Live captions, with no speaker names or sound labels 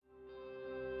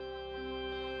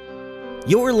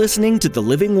You're listening to The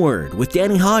Living Word with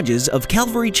Danny Hodges of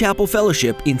Calvary Chapel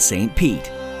Fellowship in St.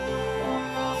 Pete.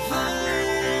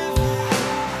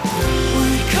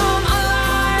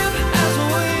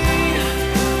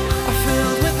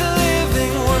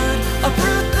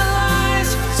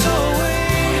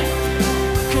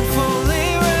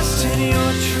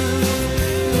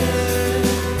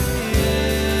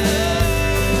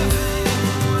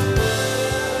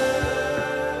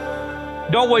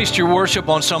 Don't waste your worship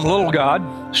on some little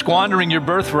god, squandering your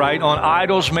birthright on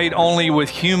idols made only with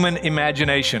human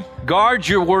imagination. Guard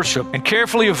your worship and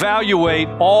carefully evaluate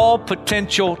all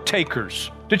potential takers.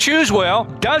 To choose well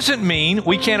doesn't mean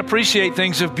we can't appreciate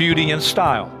things of beauty and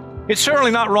style. It's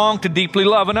certainly not wrong to deeply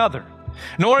love another,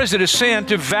 nor is it a sin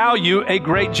to value a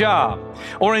great job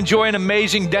or enjoy an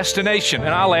amazing destination,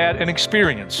 and I'll add an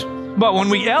experience. But when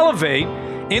we elevate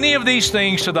any of these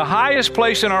things to the highest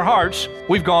place in our hearts,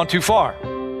 we've gone too far.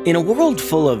 In a world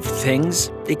full of things,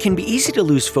 it can be easy to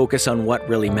lose focus on what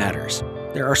really matters.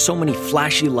 There are so many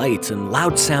flashy lights and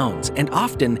loud sounds, and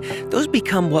often those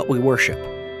become what we worship.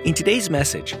 In today's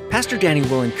message, Pastor Danny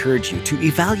will encourage you to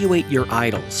evaluate your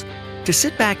idols, to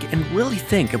sit back and really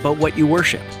think about what you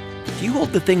worship. Do you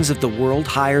hold the things of the world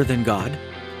higher than God?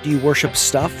 Do you worship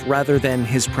stuff rather than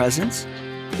His presence?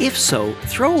 If so,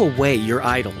 throw away your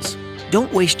idols.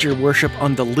 Don't waste your worship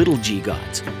on the little g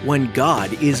gods, when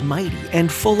God is mighty and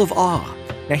full of awe.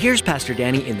 Now here's Pastor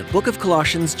Danny in the book of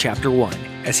Colossians chapter 1,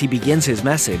 as he begins his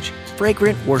message,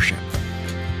 Fragrant Worship.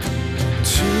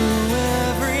 To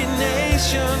every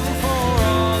nation for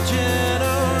all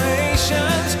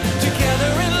generations,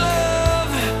 together in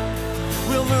love,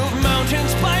 we'll move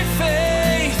mountains by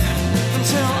faith,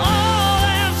 until all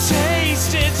have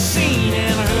tasted, seen,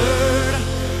 and heard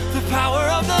the power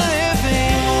of the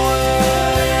living word.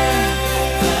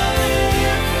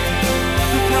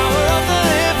 The power of the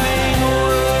living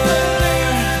word.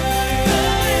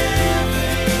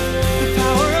 The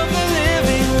power of the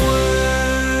living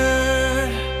word.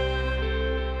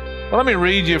 Well, let me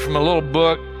read you from a little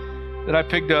book that I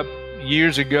picked up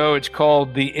years ago. It's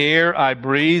called The Air I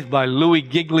Breathe by Louis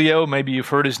Giglio. Maybe you've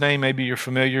heard his name. Maybe you're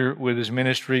familiar with his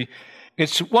ministry.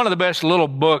 It's one of the best little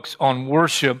books on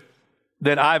worship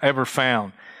that I've ever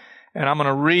found. And I'm going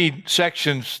to read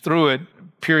sections through it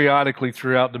periodically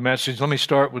throughout the message. Let me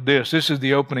start with this. This is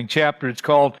the opening chapter. It's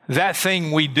called That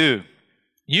Thing We Do.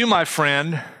 You, my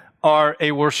friend, are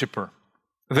a worshiper.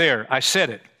 There, I said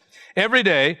it. Every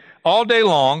day, all day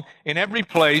long, in every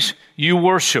place, you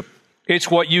worship. It's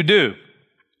what you do.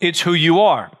 It's who you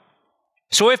are.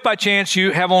 So if by chance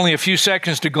you have only a few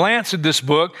seconds to glance at this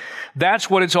book, that's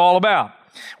what it's all about.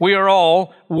 We are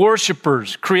all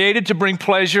worshipers, created to bring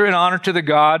pleasure and honor to the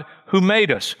God who made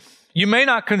us. You may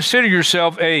not consider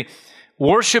yourself a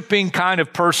worshiping kind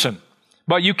of person,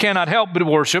 but you cannot help but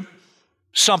worship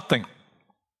something.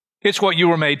 It's what you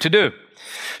were made to do.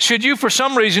 Should you for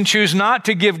some reason choose not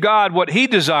to give God what He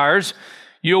desires,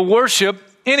 you'll worship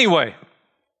anyway,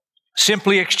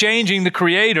 simply exchanging the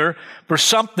Creator for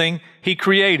something He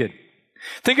created.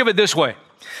 Think of it this way.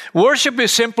 Worship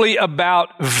is simply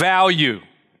about value.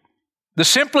 The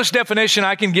simplest definition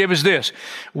I can give is this.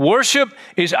 Worship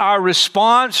is our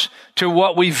response to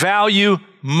what we value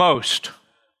most.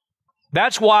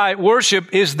 That's why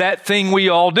worship is that thing we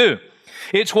all do.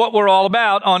 It's what we're all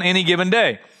about on any given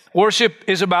day. Worship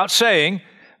is about saying,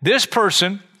 this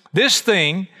person, this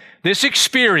thing, this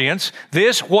experience,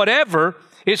 this whatever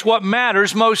is what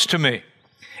matters most to me.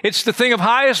 It's the thing of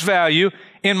highest value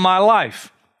in my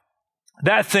life.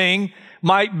 That thing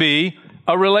might be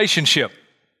a relationship,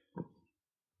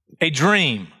 a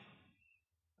dream,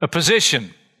 a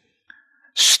position,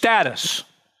 status,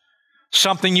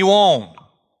 something you own,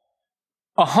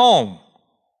 a home,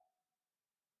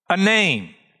 a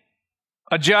name,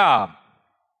 a job,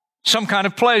 some kind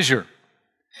of pleasure.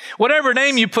 Whatever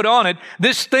name you put on it,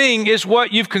 this thing is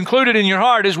what you've concluded in your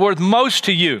heart is worth most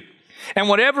to you. And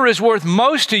whatever is worth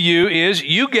most to you is,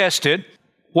 you guessed it,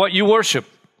 what you worship.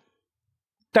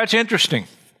 That's interesting.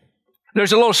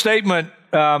 There's a little statement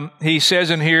he says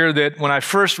in here that when I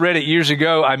first read it years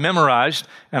ago, I memorized,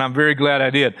 and I'm very glad I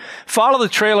did. Follow the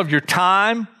trail of your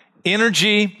time,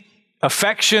 energy,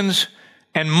 affections,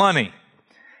 and money,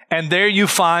 and there you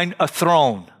find a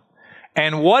throne.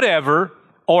 And whatever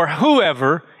or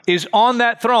whoever is on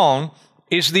that throne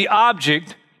is the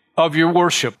object of your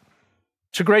worship.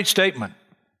 It's a great statement.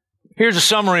 Here's a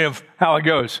summary of how it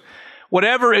goes.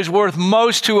 Whatever is worth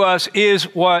most to us is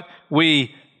what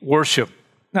we worship.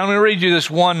 Now I'm going to read you this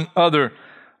one other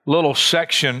little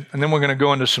section, and then we're going to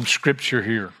go into some scripture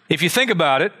here. If you think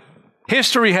about it,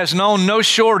 history has known no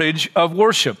shortage of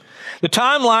worship. The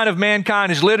timeline of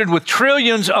mankind is littered with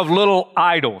trillions of little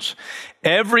idols.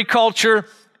 Every culture,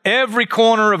 every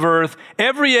corner of earth,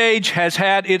 every age has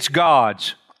had its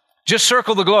gods. Just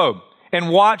circle the globe and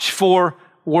watch for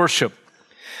worship.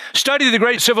 Study the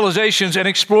great civilizations and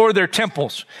explore their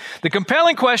temples. The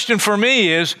compelling question for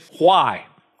me is, why?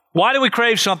 Why do we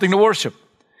crave something to worship?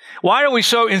 Why are we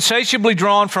so insatiably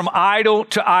drawn from idol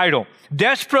to idol,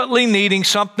 desperately needing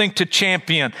something to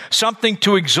champion, something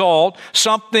to exalt,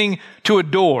 something to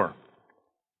adore?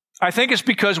 I think it's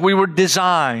because we were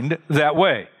designed that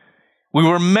way. We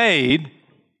were made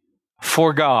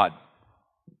for God.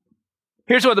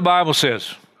 Here's what the Bible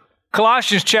says.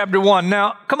 Colossians chapter 1.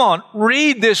 Now, come on,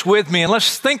 read this with me and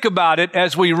let's think about it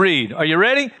as we read. Are you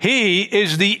ready? He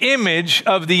is the image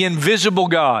of the invisible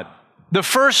God, the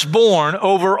firstborn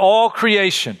over all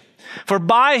creation. For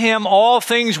by him all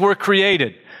things were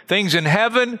created, things in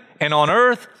heaven and on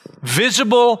earth,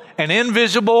 visible and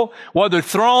invisible, whether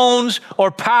thrones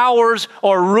or powers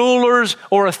or rulers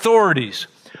or authorities.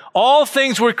 All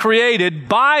things were created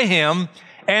by him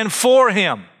and for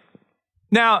him.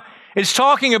 Now, it's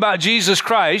talking about Jesus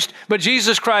Christ, but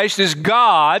Jesus Christ is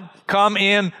God come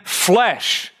in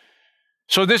flesh.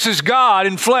 So this is God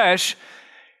in flesh,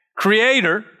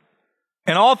 creator,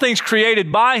 and all things created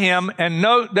by him. And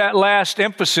note that last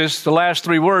emphasis, the last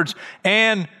three words,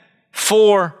 and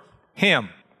for him.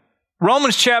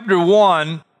 Romans chapter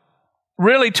 1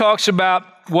 really talks about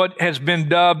what has been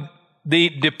dubbed the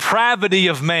depravity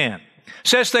of man. It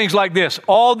says things like this: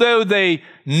 although they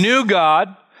knew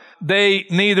God, they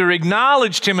neither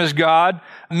acknowledged him as God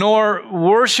nor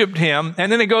worshiped him.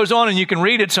 And then it goes on, and you can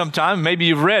read it sometime. Maybe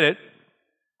you've read it.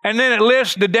 And then it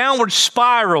lists the downward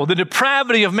spiral, the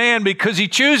depravity of man, because he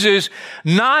chooses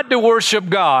not to worship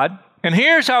God. And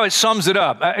here's how it sums it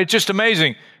up. It's just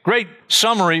amazing. Great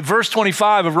summary. Verse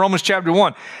 25 of Romans chapter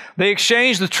 1. They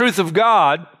exchanged the truth of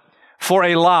God for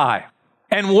a lie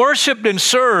and worshiped and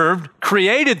served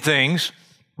created things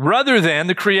rather than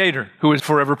the Creator, who is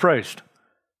forever praised.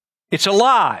 It's a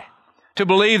lie to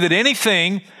believe that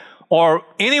anything or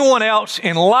anyone else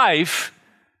in life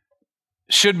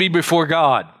should be before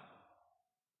God.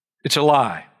 It's a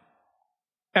lie.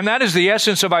 And that is the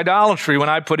essence of idolatry, when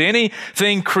I put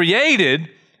anything created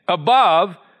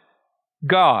above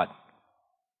God.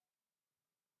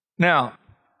 Now,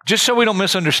 just so we don't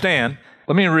misunderstand,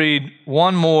 let me read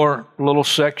one more little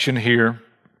section here,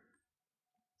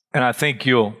 and I think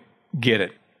you'll get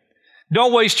it.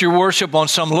 Don't waste your worship on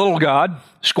some little god,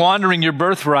 squandering your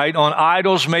birthright on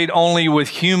idols made only with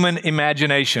human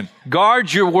imagination.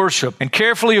 Guard your worship and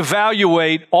carefully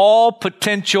evaluate all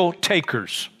potential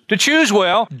takers. To choose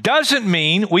well doesn't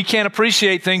mean we can't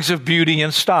appreciate things of beauty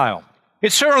and style.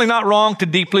 It's certainly not wrong to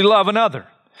deeply love another,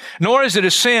 nor is it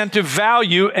a sin to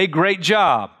value a great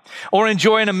job or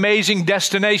enjoy an amazing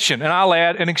destination, and I'll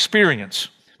add an experience.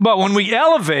 But when we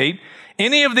elevate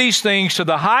any of these things to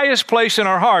the highest place in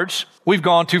our hearts, we've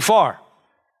gone too far.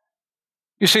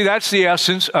 You see, that's the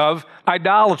essence of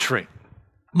idolatry.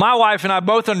 My wife and I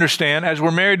both understand, as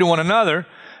we're married to one another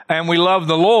and we love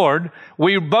the Lord,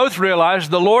 we both realize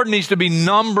the Lord needs to be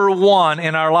number one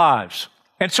in our lives.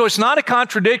 And so it's not a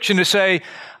contradiction to say,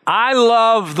 I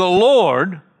love the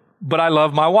Lord, but I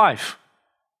love my wife.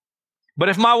 But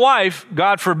if my wife,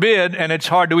 God forbid, and it's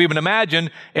hard to even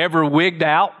imagine, ever wigged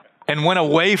out and went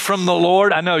away from the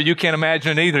Lord, I know you can't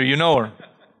imagine it either, you know her.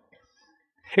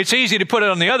 It's easy to put it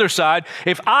on the other side.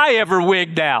 If I ever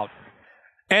wigged out,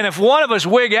 and if one of us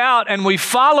wig out and we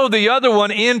follow the other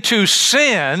one into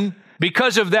sin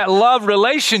because of that love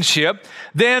relationship,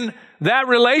 then that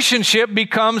relationship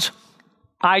becomes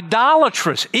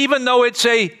idolatrous, even though it's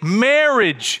a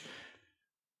marriage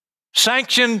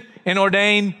sanctioned and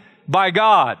ordained by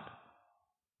God.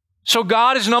 So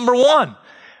God is number one.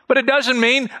 But it doesn't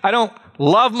mean I don't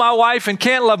love my wife and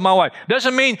can't love my wife.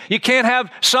 Doesn't mean you can't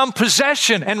have some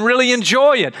possession and really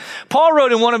enjoy it. Paul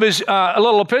wrote in one of his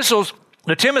little epistles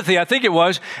to Timothy, I think it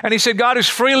was, and he said, God has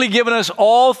freely given us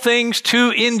all things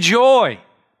to enjoy.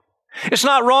 It's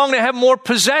not wrong to have more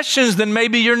possessions than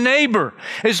maybe your neighbor,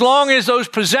 as long as those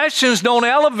possessions don't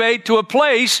elevate to a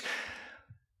place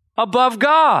above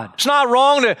God. It's not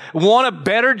wrong to want a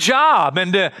better job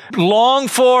and to long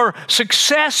for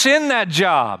success in that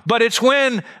job. But it's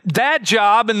when that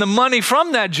job and the money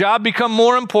from that job become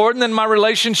more important than my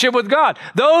relationship with God.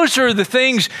 Those are the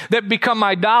things that become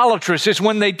idolatrous. It's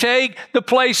when they take the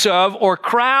place of or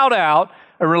crowd out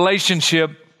a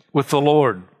relationship with the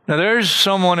Lord. Now, there's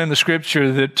someone in the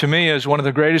Scripture that to me is one of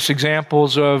the greatest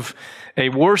examples of a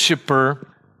worshiper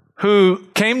who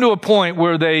came to a point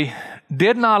where they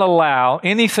did not allow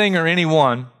anything or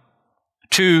anyone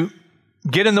to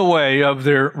get in the way of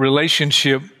their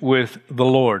relationship with the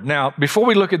Lord. Now, before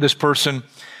we look at this person,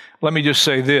 let me just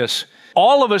say this.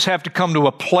 All of us have to come to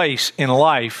a place in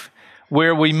life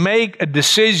where we make a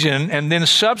decision and then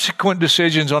subsequent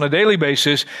decisions on a daily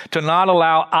basis to not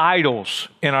allow idols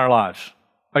in our lives.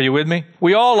 Are you with me?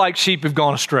 We all, like sheep, have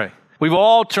gone astray. We've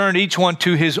all turned each one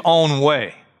to his own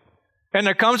way. And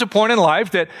there comes a point in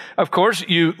life that, of course,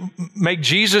 you make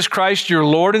Jesus Christ your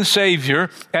Lord and Savior,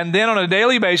 and then on a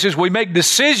daily basis, we make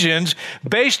decisions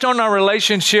based on our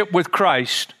relationship with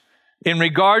Christ in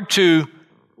regard to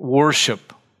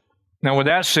worship. Now, with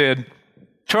that said,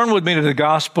 turn with me to the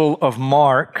Gospel of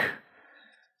Mark,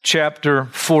 chapter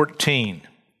 14.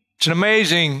 It's an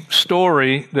amazing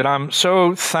story that I'm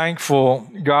so thankful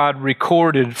God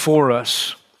recorded for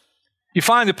us. You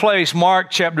find the place, Mark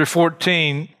chapter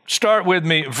 14. Start with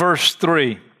me, verse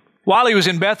 3. While he was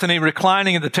in Bethany,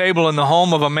 reclining at the table in the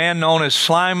home of a man known as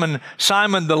Simon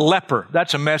the leper.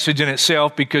 That's a message in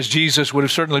itself because Jesus would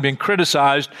have certainly been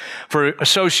criticized for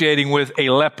associating with a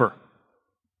leper.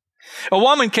 A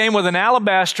woman came with an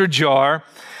alabaster jar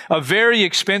of very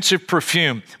expensive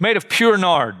perfume made of pure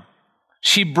nard.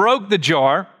 She broke the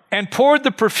jar and poured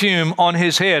the perfume on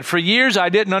his head. For years, I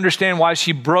didn't understand why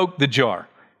she broke the jar.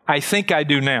 I think I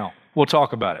do now. We'll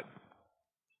talk about it.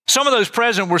 Some of those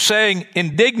present were saying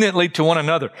indignantly to one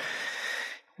another,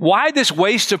 "Why this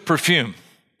waste of perfume?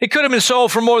 It could have been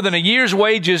sold for more than a year's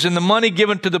wages and the money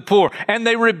given to the poor." And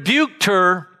they rebuked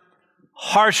her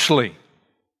harshly.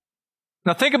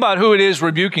 Now think about who it is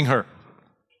rebuking her.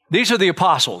 These are the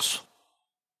apostles.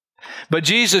 But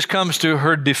Jesus comes to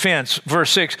her defense.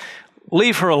 Verse 6,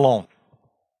 "Leave her alone.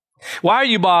 Why are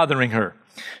you bothering her?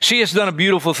 She has done a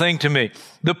beautiful thing to me.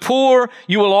 The poor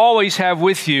you will always have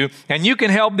with you, and you can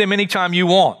help them anytime you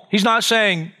want." He's not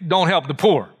saying don't help the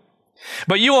poor.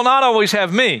 "But you will not always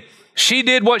have me. She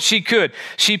did what she could.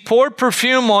 She poured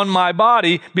perfume on my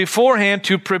body beforehand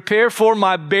to prepare for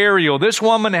my burial." This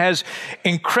woman has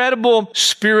incredible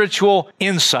spiritual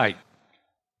insight.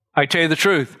 I tell you the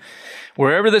truth.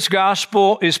 Wherever this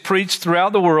gospel is preached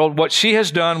throughout the world, what she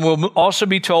has done will also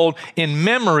be told in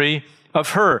memory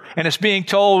of her. And it's being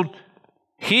told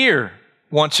here,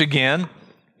 once again,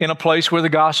 in a place where the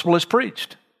gospel is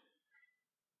preached.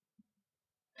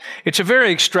 It's a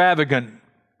very extravagant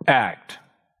act.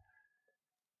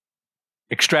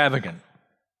 Extravagant.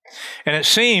 And it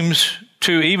seems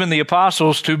to even the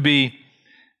apostles to be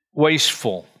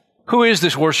wasteful. Who is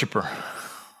this worshiper?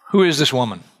 Who is this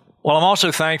woman? Well, I'm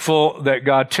also thankful that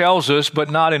God tells us, but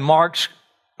not in Mark's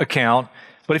account.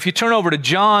 But if you turn over to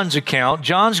John's account,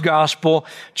 John's Gospel,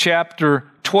 chapter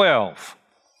 12,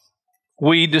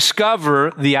 we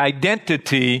discover the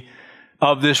identity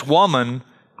of this woman,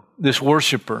 this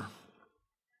worshiper.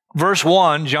 Verse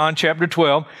 1, John chapter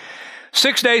 12,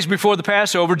 6 days before the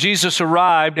Passover, Jesus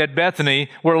arrived at Bethany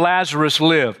where Lazarus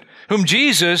lived, whom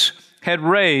Jesus had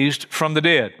raised from the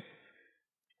dead.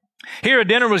 Here a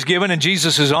dinner was given in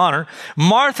Jesus' honor.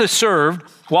 Martha served,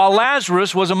 while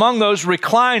Lazarus was among those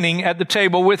reclining at the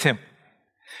table with him.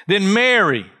 Then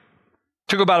Mary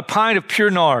took about a pint of pure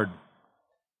nard,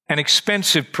 an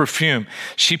expensive perfume.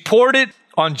 She poured it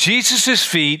on Jesus'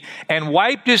 feet and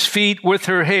wiped his feet with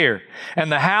her hair.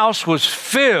 And the house was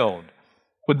filled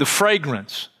with the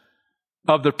fragrance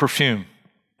of the perfume.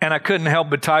 And I couldn't help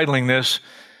but titling this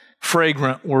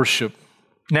Fragrant Worship.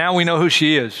 Now we know who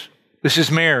she is. This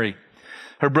is Mary.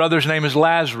 Her brother's name is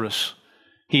Lazarus.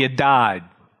 He had died.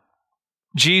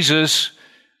 Jesus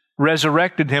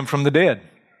resurrected him from the dead.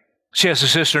 She has a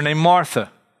sister named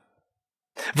Martha.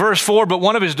 Verse 4, but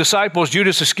one of his disciples,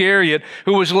 Judas Iscariot,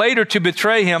 who was later to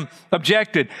betray him,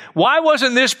 objected. "Why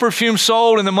wasn't this perfume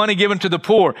sold and the money given to the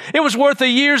poor? It was worth a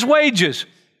year's wages."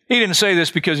 He didn't say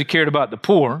this because he cared about the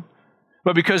poor,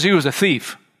 but because he was a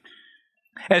thief.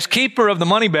 As keeper of the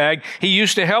money bag, he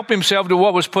used to help himself to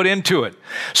what was put into it.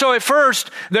 So at first,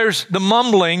 there's the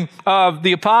mumbling of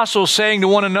the apostles saying to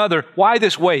one another, "Why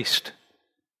this waste?"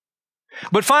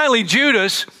 But finally,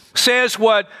 Judas says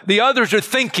what the others are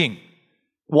thinking.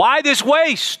 "Why this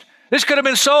waste? This could have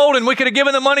been sold and we could have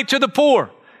given the money to the poor."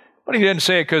 But he didn't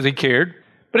say it because he cared.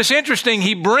 But it's interesting,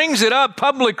 he brings it up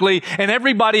publicly and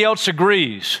everybody else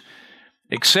agrees,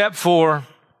 except for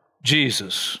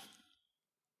Jesus.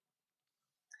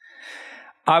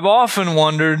 I've often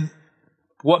wondered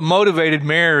what motivated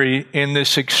Mary in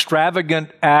this extravagant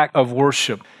act of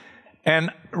worship.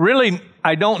 And really,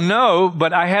 I don't know,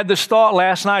 but I had this thought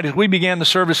last night as we began the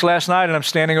service last night, and I'm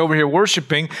standing over here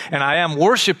worshiping, and I am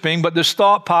worshiping, but this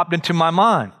thought popped into my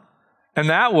mind. And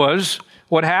that was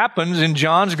what happens in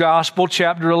John's Gospel,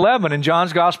 chapter 11. In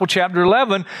John's Gospel, chapter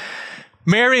 11,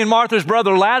 Mary and Martha's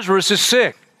brother Lazarus is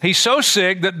sick. He's so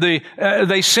sick that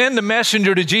they send a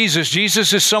messenger to Jesus.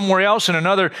 Jesus is somewhere else in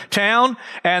another town,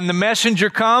 and the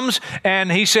messenger comes,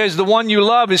 and he says, the one you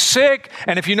love is sick.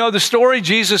 And if you know the story,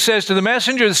 Jesus says to the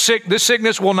messenger, this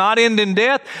sickness will not end in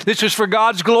death. This is for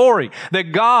God's glory,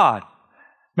 that God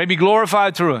may be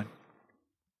glorified through it.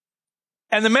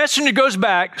 And the messenger goes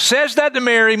back, says that to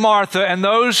Mary, Martha, and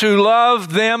those who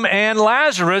love them and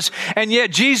Lazarus, and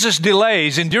yet Jesus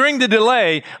delays. And during the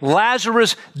delay,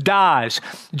 Lazarus dies.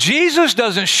 Jesus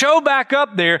doesn't show back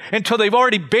up there until they've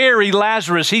already buried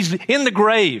Lazarus. He's in the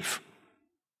grave.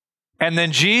 And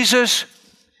then Jesus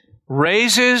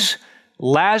raises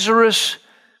Lazarus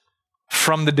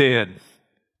from the dead.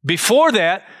 Before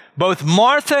that, both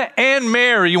Martha and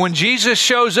Mary, when Jesus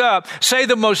shows up, say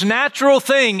the most natural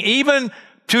thing, even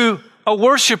to a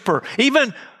worshiper,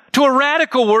 even to a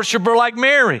radical worshiper like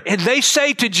Mary. And they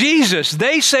say to Jesus,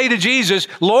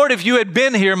 Lord, if you had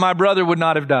been here, my brother would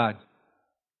not have died.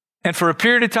 And for a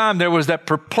period of time, there was that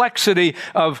perplexity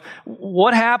of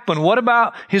what happened? What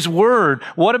about His word?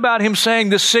 What about Him saying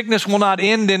this sickness will not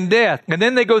end in death? And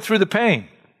then they go through the pain,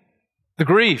 the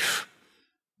grief,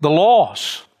 the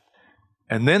loss.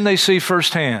 And then they see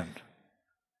firsthand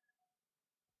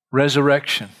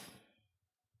resurrection.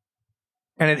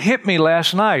 And it hit me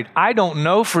last night. I don't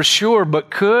know for sure, but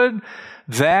could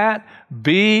that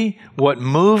be what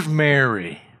moved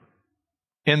Mary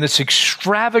in this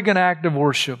extravagant act of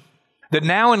worship? That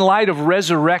now in light of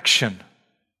resurrection,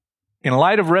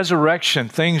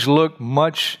 things look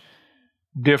much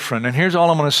different. And here's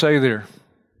all I'm going to say there.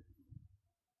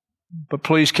 But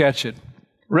please catch it.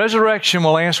 Resurrection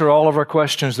will answer all of our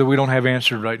questions that we don't have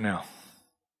answered right now.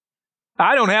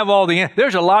 I don't have all the answers.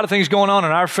 There's a lot of things going on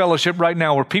in our fellowship right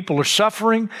now where people are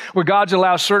suffering, where God's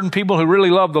allowed certain people who really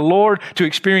love the Lord to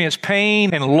experience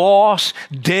pain and loss,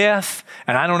 death,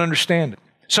 and I don't understand it.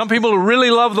 Some people who really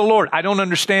love the Lord, I don't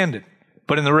understand it.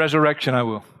 But in the resurrection, I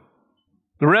will.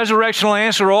 The resurrection will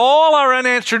answer all our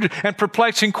unanswered and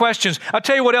perplexing questions. I'll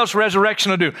tell you what else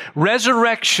resurrection will do.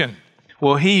 Resurrection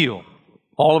will heal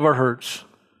all of our hurts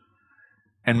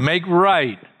and make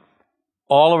right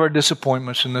all of our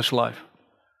disappointments in this life.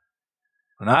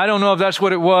 And I don't know if that's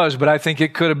what it was, but I think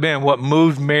it could have been what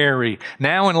moved Mary.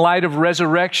 Now, in light of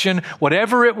resurrection,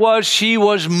 whatever it was, she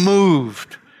was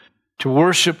moved to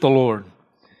worship the Lord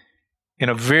in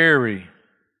a very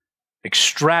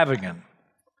extravagant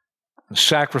and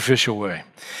sacrificial way.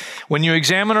 When you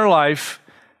examine her life,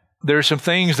 there are some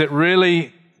things that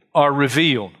really are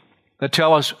revealed that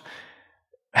tell us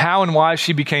how and why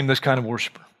she became this kind of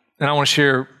worshiper. And I want to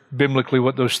share biblically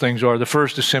what those things are. The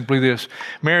first is simply this.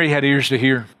 Mary had ears to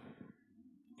hear.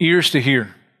 Ears to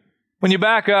hear. When you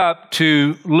back up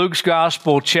to Luke's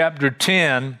Gospel, chapter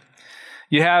 10,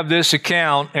 you have this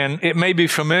account, and it may be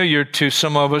familiar to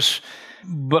some of us,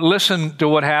 but listen to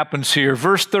what happens here.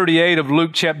 Verse 38 of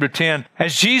Luke chapter 10.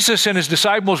 As Jesus and His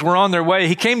disciples were on their way,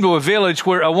 He came to a village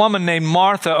where a woman named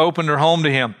Martha opened her home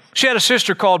to Him. She had a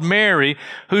sister called Mary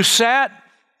who sat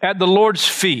at the Lord's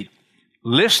feet,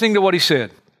 listening to what He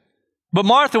said. But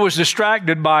Martha was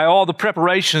distracted by all the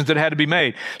preparations that had to be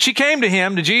made. She came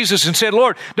to Jesus, and said,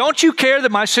 Lord, don't you care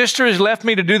that my sister has left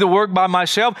me to do the work by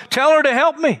myself? Tell her to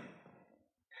help me.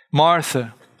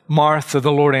 Martha, Martha,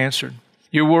 the Lord answered,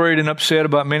 you're worried and upset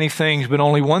about many things, but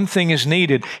only one thing is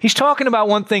needed. He's talking about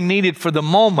one thing needed for the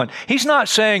moment. He's not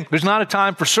saying there's not a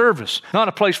time for service, not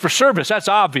a place for service. That's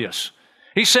obvious.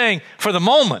 He's saying for the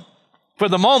moment,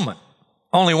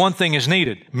 only one thing is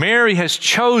needed. Mary has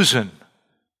chosen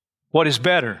what is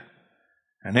better,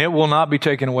 and it will not be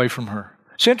taken away from her.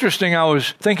 It's interesting, I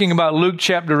was thinking about Luke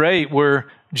chapter 8,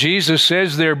 where Jesus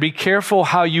says there, be careful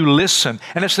how you listen.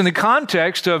 And it's in the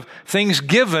context of things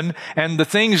given, and the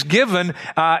things given,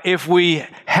 if we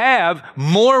have,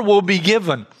 more will be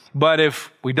given. But if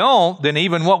we don't, then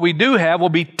even what we do have will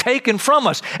be taken from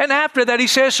us. And after that, He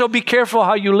says, so be careful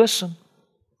how you listen.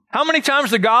 How many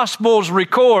times the Gospels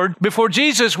record before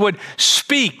Jesus would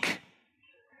speak,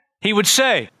 He would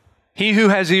say, he who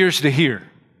has ears to hear,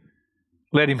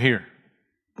 let him hear.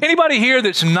 Anybody here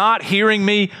that's not hearing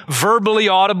me verbally,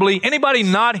 audibly? Anybody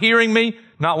not hearing me?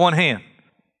 Not one hand.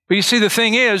 But you see, the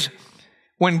thing is,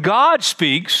 when God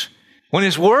speaks, when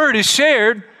His word is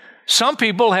shared, some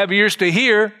people have ears to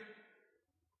hear,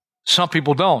 some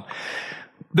people don't.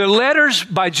 The letters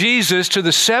by Jesus to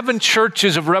the 7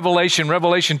 churches of Revelation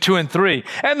 2 and 3,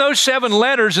 and those 7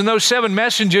 letters and those 7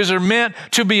 messages are meant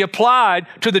to be applied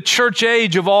to the church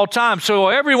age of all time. So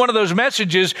every one of those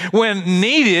messages, when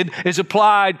needed, is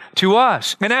applied to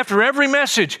us. And after every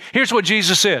message, here's what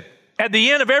Jesus said. At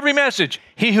the end of every message,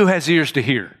 he who has ears to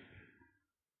hear,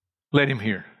 let him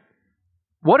hear.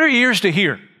 What are ears to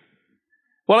hear?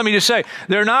 Well, let me just say,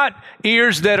 they're not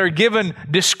ears that are given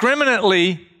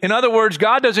discriminately. In other words,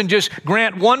 God doesn't just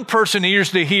grant one person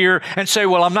ears to hear and say,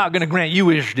 well, I'm not going to grant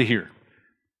you ears to hear.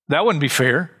 That wouldn't be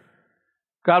fair.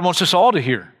 God wants us all to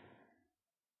hear.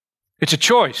 It's a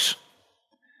choice.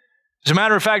 As a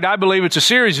matter of fact, I believe it's a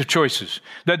series of choices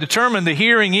that determine the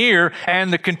hearing ear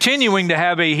and the continuing to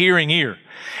have a hearing ear.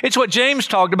 It's what James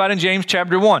talked about in James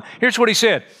chapter 1. Here's what he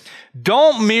said.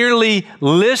 Don't merely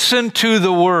listen to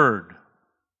the word.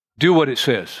 Do what it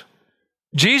says.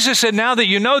 Jesus said, now that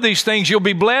you know these things, you'll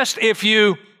be blessed if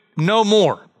you know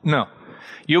more. No.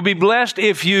 You'll be blessed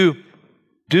if you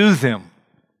do them.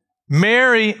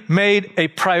 Mary made a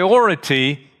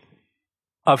priority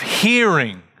of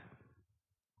hearing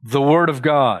the Word of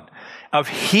God, of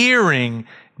hearing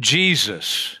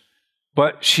Jesus.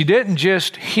 But she didn't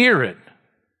just hear it.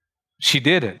 She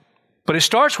did it. But it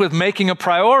starts with making a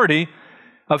priority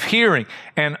of hearing,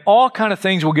 and all kind of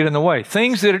things will get in the way.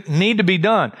 Things that need to be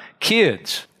done.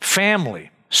 Kids,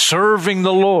 family, serving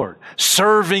the Lord,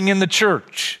 serving in the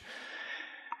church.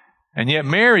 And yet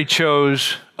Mary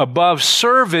chose above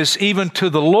service even to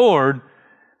the Lord,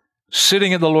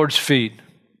 sitting at the Lord's feet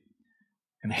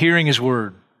and hearing His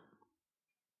Word.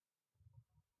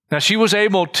 Now she was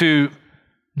able to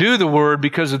do the Word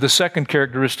because of the second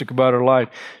characteristic about her life.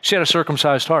 She had a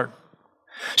circumcised heart.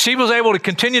 She was able to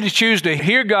continue to choose to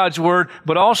hear God's Word,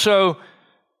 but also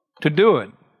to do it.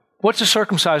 What's a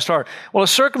circumcised heart? Well, a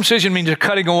circumcision means a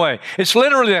cutting away. It's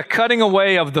literally a cutting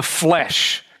away of the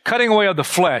flesh. Cutting away of the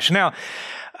flesh. Now,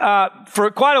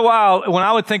 for quite a while, when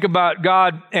I would think about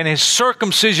God and His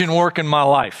circumcision work in my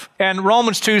life, and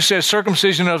Romans 2 says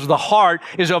circumcision of the heart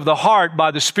is of the heart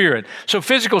by the Spirit. So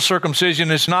physical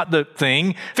circumcision is not the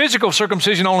thing. Physical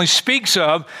circumcision only speaks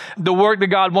of the work that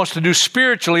God wants to do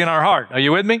spiritually in our heart. Are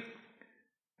you with me?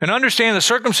 And understand the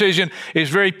circumcision is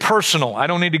very personal. I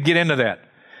don't need to get into that.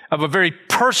 Of a very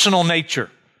personal nature.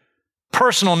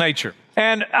 Personal nature.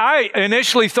 And I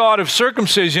initially thought of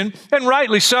circumcision, and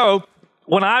rightly so,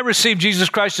 when I received Jesus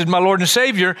Christ as my Lord and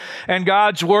Savior and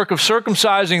God's work of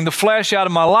circumcising the flesh out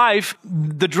of my life,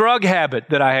 the drug habit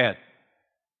that I had.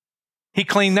 He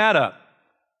cleaned that up.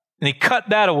 And He cut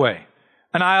that away.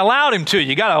 And I allowed Him to.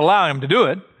 You got to allow Him to do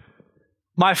it.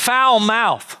 My foul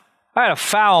mouth. I had a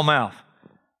foul mouth.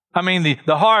 I mean,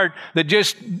 the heart that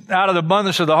just out of the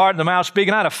abundance of the heart and the mouth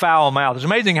speaking, I had a foul mouth. It's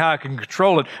amazing how I can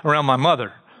control it around my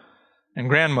mother and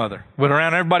grandmother. But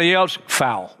around everybody else,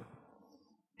 foul.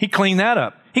 He cleaned that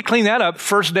up. He cleaned that up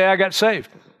first day I got saved.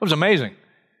 It was amazing.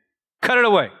 Cut it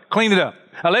away. Cleaned it up.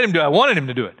 I let Him do it. I wanted Him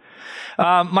to do it.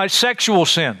 My sexual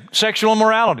sin, sexual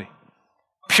immorality.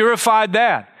 Purified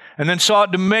that. And then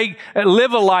sought to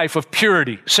live a life of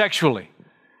purity sexually.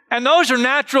 And those are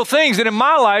natural things that in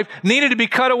my life needed to be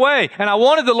cut away. And I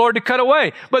wanted the Lord to cut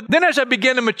away. But then as I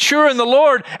began to mature in the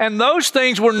Lord, and those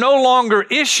things were no longer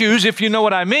issues, if you know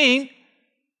what I mean.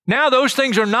 Now those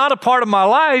things are not a part of my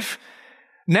life.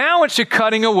 Now it's a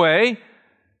cutting away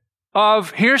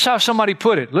of, here's how somebody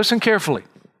put it. Listen carefully.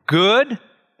 Good,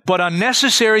 but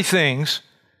unnecessary things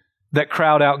that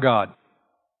crowd out God.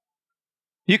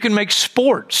 You can make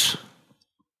sports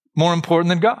more important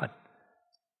than God.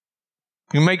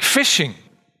 You make fishing,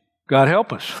 God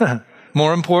help us,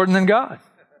 more important than God.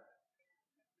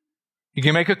 You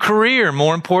can make a career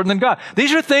more important than God.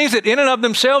 These are things that in and of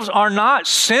themselves are not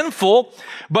sinful,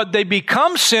 but they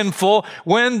become sinful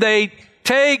when they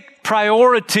take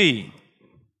priority.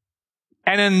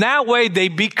 And in that way, they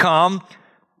become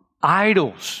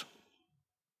idols.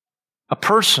 A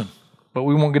person. But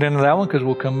we won't get into that one because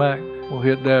we'll come back. We'll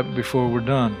hit that before we're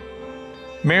done.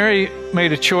 Mary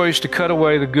made a choice to cut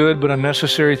away the good but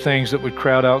unnecessary things that would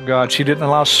crowd out God. She didn't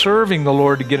allow serving the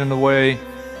Lord to get in the way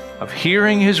of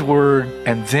hearing His Word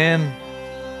and then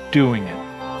doing it.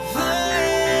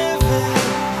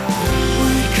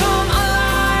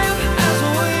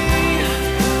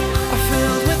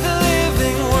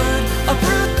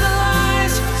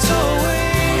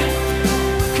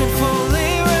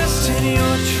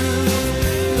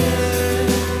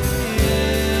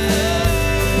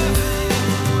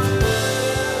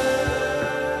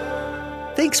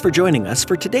 Thanks for joining us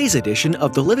for today's edition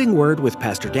of The Living Word with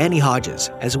Pastor Danny Hodges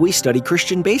as we study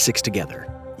Christian basics together.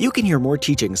 You can hear more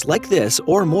teachings like this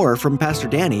or more from Pastor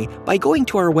Danny by going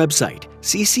to our website,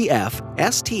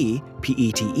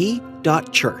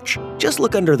 ccfstpete.church. Just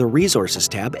look under the Resources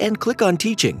tab and click on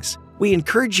Teachings. We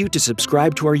encourage you to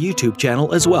subscribe to our YouTube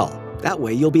channel as well. That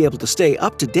way you'll be able to stay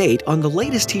up to date on the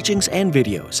latest teachings and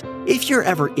videos. If you're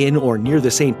ever in or near the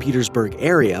St. Petersburg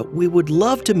area, we would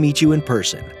love to meet you in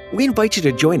person. We invite you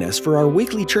to join us for our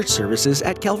weekly church services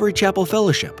at Calvary Chapel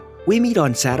Fellowship. We meet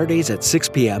on Saturdays at 6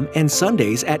 p.m. and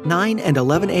Sundays at 9 and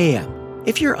 11 a.m.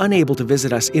 If you're unable to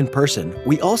visit us in person,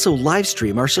 we also live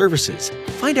stream our services.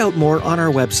 Find out more on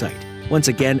our website. Once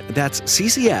again, that's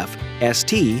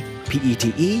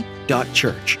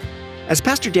ccfstpete.church. As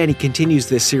Pastor Danny continues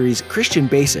this series, Christian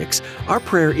Basics, our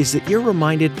prayer is that you're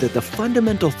reminded that the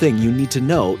fundamental thing you need to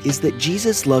know is that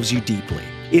Jesus loves you deeply.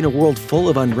 In a world full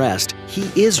of unrest, He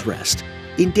is rest.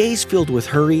 In days filled with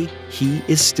hurry, He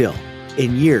is still.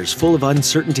 In years full of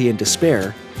uncertainty and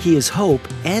despair, He is hope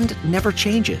and never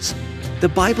changes. The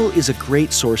Bible is a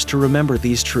great source to remember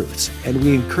these truths, and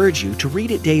we encourage you to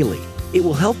read it daily. It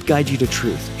will help guide you to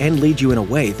truth and lead you in a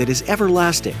way that is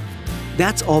everlasting.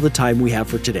 That's all the time we have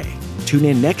for today. Tune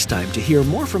in next time to hear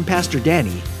more from Pastor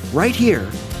Danny right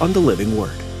here on The Living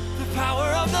Word.